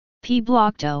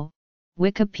Piblokto,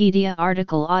 Wikipedia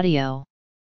article audio.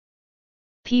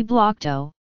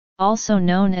 Piblokto, also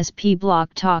known as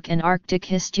Piblokto and Arctic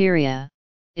hysteria,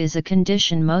 is a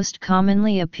condition most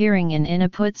commonly appearing in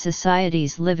Inuit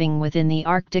societies living within the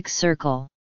Arctic Circle.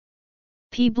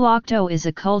 Piblokto is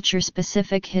a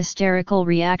culture-specific hysterical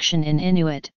reaction in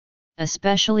Inuit,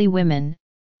 especially women,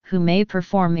 who may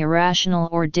perform irrational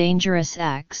or dangerous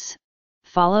acts,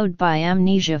 followed by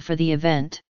amnesia for the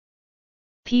event.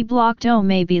 Piblokto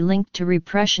may be linked to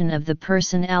repression of the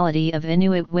personality of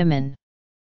Inuit women.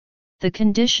 The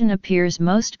condition appears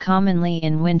most commonly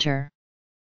in winter.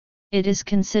 It is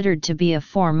considered to be a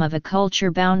form of a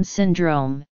culture-bound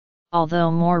syndrome,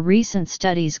 although more recent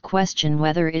studies question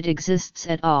whether it exists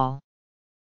at all.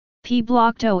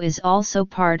 Piblokto is also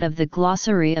part of the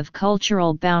glossary of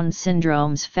cultural-bound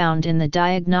syndromes found in the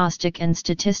Diagnostic and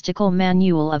Statistical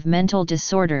Manual of Mental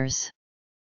Disorders.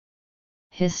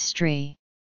 History.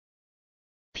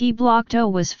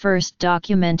 Piblokto was first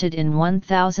documented in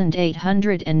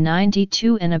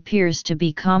 1892 and appears to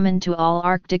be common to all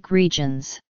Arctic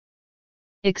regions.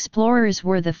 Explorers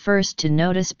were the first to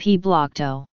notice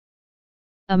Piblokto.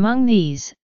 Among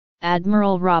these,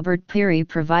 Admiral Robert Peary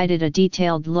provided a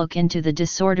detailed look into the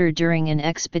disorder during an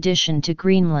expedition to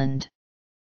Greenland.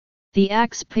 The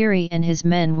acts Peary and his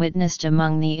men witnessed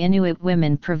among the Inuit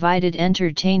women provided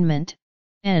entertainment,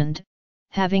 and,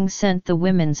 having sent the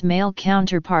women's male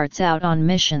counterparts out on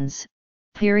missions,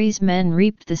 Peary's men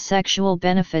reaped the sexual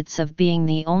benefits of being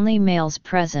the only males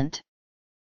present.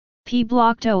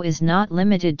 Piblokto is not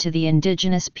limited to the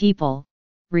indigenous people.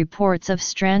 Reports of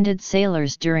stranded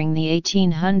sailors during the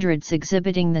 1800s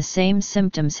exhibiting the same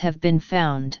symptoms have been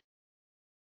found.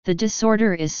 The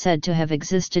disorder is said to have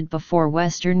existed before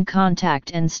Western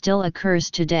contact and still occurs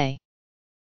today.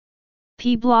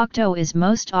 Piblokto is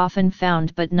most often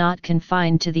found but not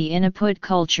confined to the Inuit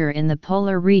culture in the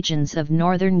polar regions of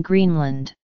northern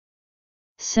Greenland.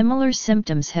 Similar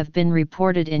symptoms have been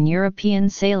reported in European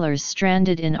sailors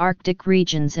stranded in Arctic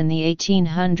regions in the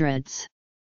 1800s.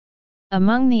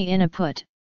 Among the Inuit,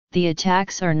 the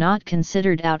attacks are not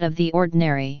considered out of the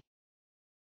ordinary.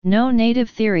 No native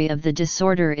theory of the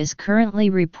disorder is currently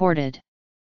reported.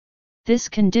 This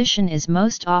condition is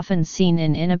most often seen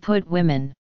in Inuit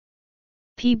women.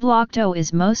 Piblokto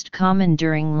is most common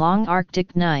during long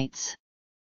Arctic nights.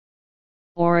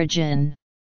 Origin.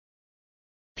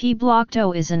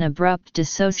 Piblokto is an abrupt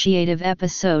dissociative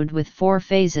episode with 4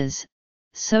 phases: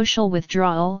 social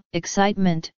withdrawal,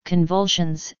 excitement,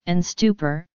 convulsions, and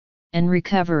stupor, and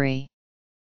recovery.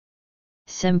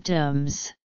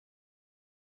 Symptoms.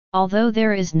 Although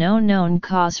there is no known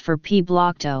cause for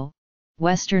Piblokto,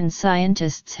 Western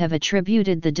scientists have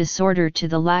attributed the disorder to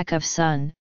the lack of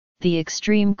sun, the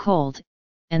extreme cold,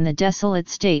 and the desolate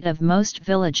state of most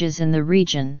villages in the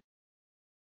region.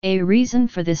 A reason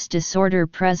for this disorder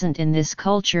present in this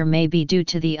culture may be due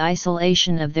to the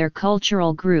isolation of their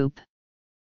cultural group.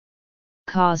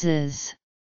 Causes.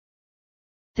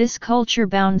 This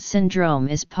culture-bound syndrome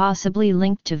is possibly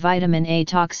linked to vitamin A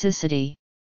toxicity.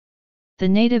 The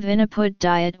native Inuit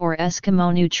diet or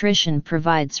Eskimo nutrition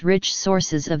provides rich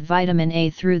sources of vitamin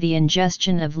A through the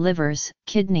ingestion of livers,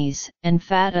 kidneys, and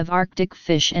fat of Arctic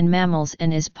fish and mammals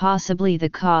and is possibly the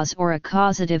cause or a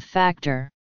causative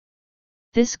factor.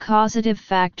 This causative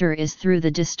factor is through the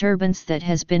disturbance that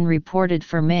has been reported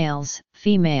for males,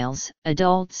 females,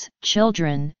 adults,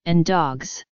 children, and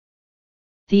dogs.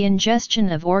 The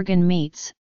ingestion of organ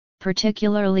meats,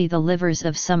 particularly the livers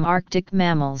of some Arctic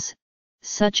mammals,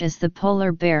 such as the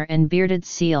polar bear and bearded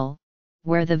seal,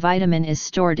 where the vitamin is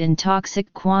stored in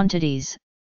toxic quantities,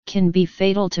 can be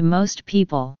fatal to most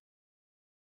people.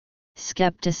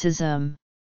 Skepticism.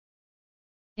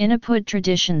 Inuit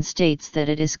tradition states that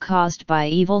it is caused by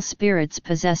evil spirits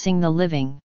possessing the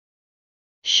living.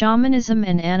 Shamanism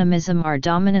and animism are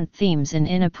dominant themes in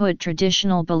Inuit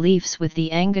traditional beliefs, with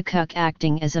the Angakuk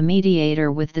acting as a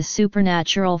mediator with the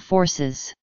supernatural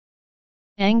forces.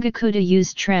 Angakuta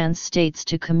use trance states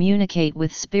to communicate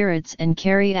with spirits and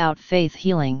carry out faith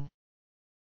healing.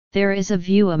 There is a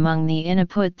view among the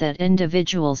Inuit that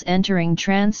individuals entering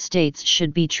trance states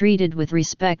should be treated with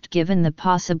respect given the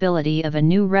possibility of a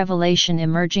new revelation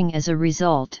emerging as a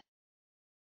result.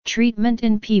 Treatment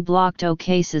in Piblokto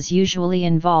cases usually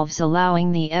involves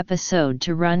allowing the episode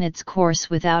to run its course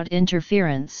without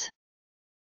interference.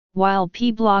 While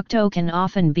Piblokto can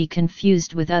often be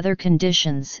confused with other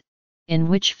conditions, in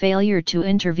which failure to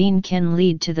intervene can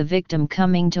lead to the victim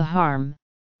coming to harm,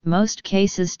 most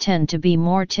cases tend to be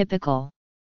more typical.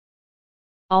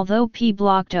 Although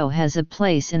Piblokto has a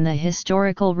place in the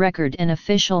historical record and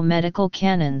official medical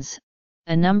canons,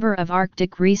 a number of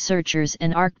Arctic researchers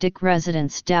and Arctic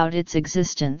residents doubt its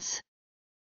existence.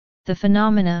 The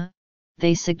phenomena,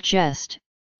 they suggest,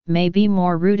 may be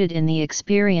more rooted in the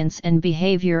experience and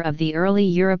behavior of the early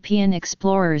European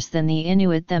explorers than the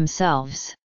Inuit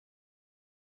themselves.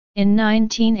 In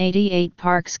 1988,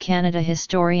 Parks Canada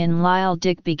historian Lyle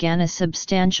Dick began a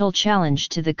substantial challenge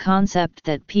to the concept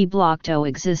that Piblokto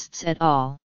exists at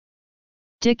all.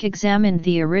 Dick examined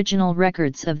the original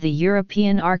records of the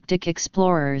European Arctic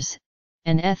explorers,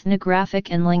 and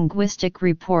ethnographic and linguistic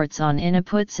reports on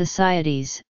Inuit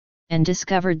societies, and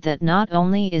discovered that not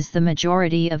only is the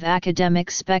majority of academic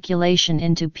speculation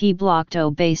into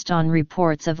Piblokto based on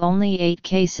reports of only 8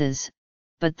 cases,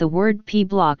 but the word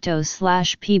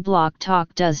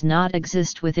Piblokto/Pibloktok does not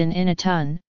exist within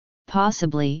Inuttun.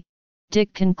 Possibly,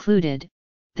 Dick concluded,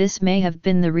 this may have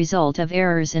been the result of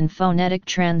errors in phonetic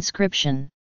transcription.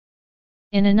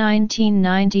 In a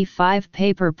 1995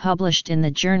 paper published in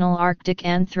the journal Arctic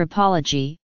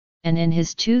Anthropology, and in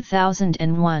his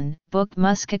 2001 book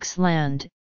Muskek's Land,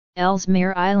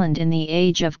 Ellesmere Island in the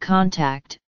Age of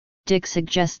Contact, Dick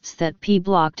suggests that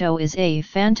Piblokto is a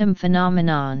phantom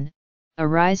phenomenon,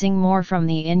 arising more from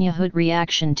the Inuit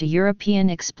reaction to European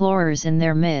explorers in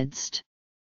their midst.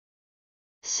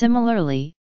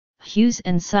 Similarly, Hughes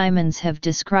and Simons have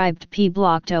described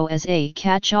Piblokto as a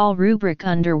catch-all rubric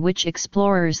under which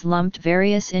explorers lumped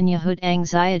various Inuit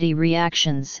anxiety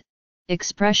reactions,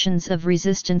 expressions of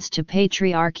resistance to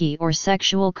patriarchy or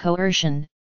sexual coercion,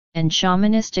 and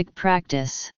shamanistic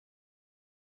practice.